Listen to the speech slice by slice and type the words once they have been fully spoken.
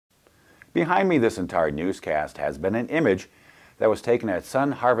Behind me this entire newscast has been an image that was taken at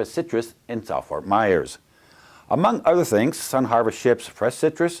Sun Harvest Citrus in South Fort Myers. Among other things, Sun Harvest ships fresh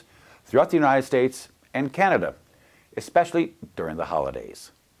citrus throughout the United States and Canada, especially during the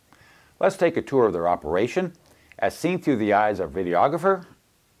holidays. Let's take a tour of their operation as seen through the eyes of videographer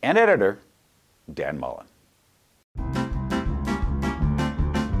and editor Dan Mullen.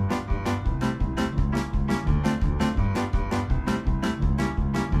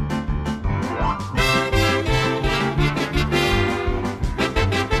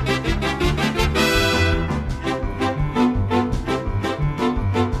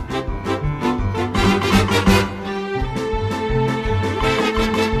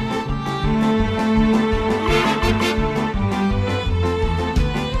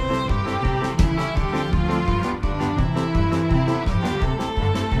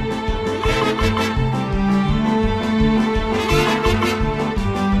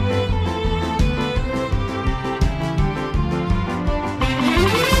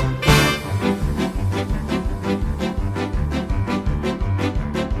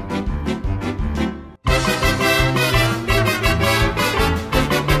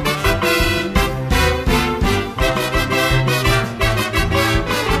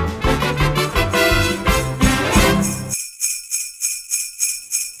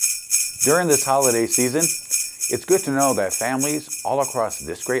 During this holiday season, it's good to know that families all across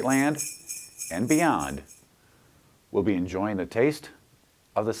this great land and beyond will be enjoying the taste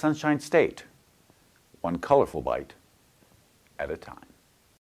of the Sunshine State, one colorful bite at a time.